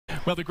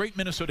Well, the Great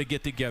Minnesota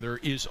Get-Together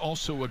is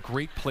also a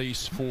great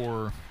place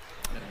for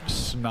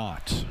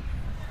snot.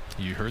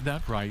 You heard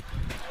that right.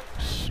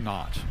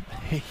 Snot.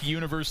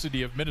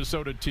 University of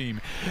Minnesota team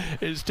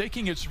is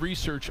taking its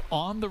research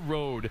on the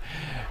road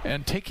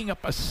and taking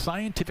up a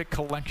scientific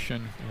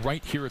collection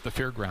right here at the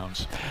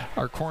fairgrounds.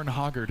 Our Corin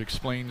Hoggard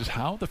explains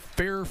how the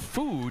fair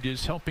food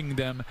is helping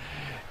them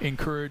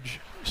encourage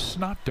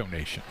snot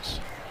donations.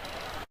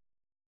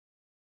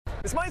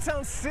 This might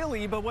sound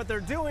silly, but what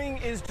they're doing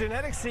is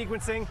genetic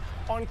sequencing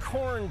on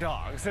corn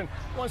dogs. And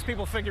once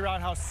people figure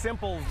out how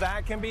simple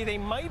that can be, they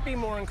might be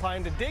more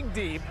inclined to dig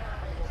deep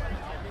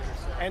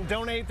and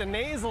donate the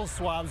nasal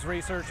swabs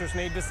researchers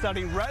need to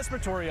study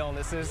respiratory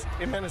illnesses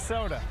in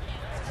Minnesota.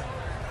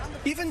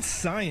 Even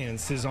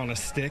science is on a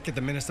stick at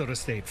the Minnesota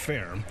State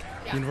Fair.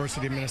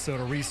 University of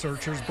Minnesota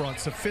researchers brought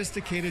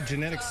sophisticated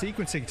genetic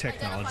sequencing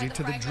technology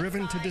to the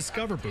Driven to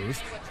Discover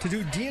booth to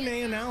do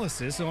DNA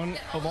analysis on,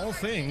 of all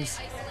things,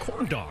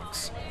 corn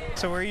dogs.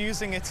 So we're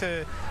using it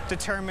to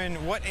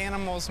determine what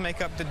animals make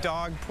up the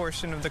dog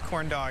portion of the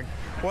corn dog,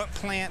 what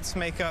plants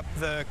make up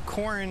the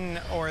corn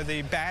or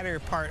the batter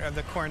part of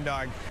the corn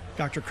dog.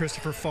 Dr.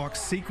 Christopher Falk's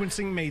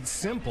sequencing made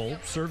simple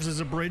serves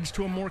as a bridge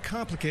to a more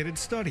complicated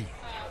study.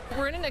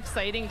 We're in an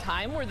exciting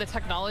time where the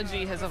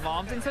technology has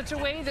evolved in such a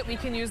way that we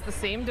can use the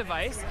same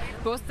device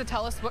both to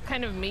tell us what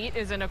kind of meat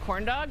is in a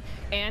corn dog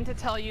and to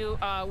tell you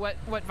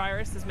what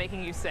virus is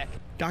making you sick.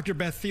 Dr.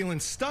 Beth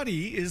Thielen's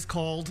study is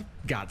called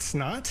Got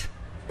Snot?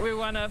 We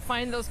want to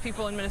find those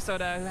people in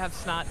Minnesota who have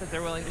snot that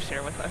they're willing to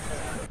share with us.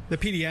 The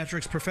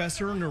pediatrics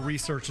professor and her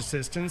research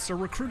assistants are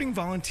recruiting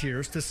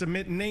volunteers to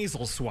submit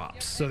nasal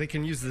swabs so they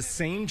can use the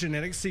same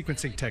genetic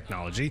sequencing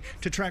technology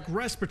to track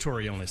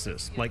respiratory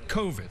illnesses like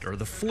COVID or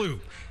the flu,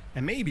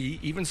 and maybe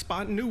even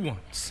spot new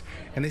ones.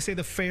 And they say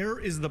the fair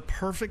is the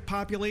perfect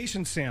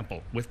population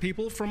sample with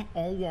people from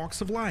all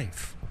walks of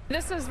life.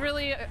 This is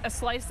really a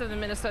slice of the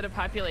Minnesota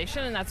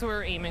population, and that's what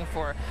we're aiming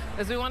for,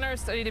 is we want our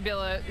study to be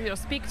able to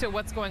speak to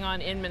what's going on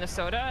in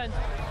Minnesota.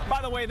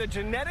 By the way, the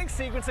genetic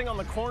sequencing on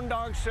the corn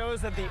dog shows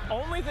that the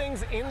only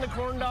things in the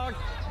corn dog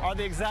are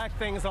the exact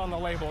things on the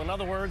label. In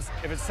other words,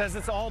 if it says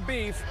it's all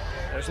beef,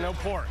 there's no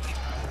pork.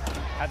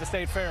 At the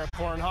State Fair,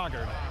 Corin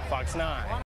Hoggard, Fox 9.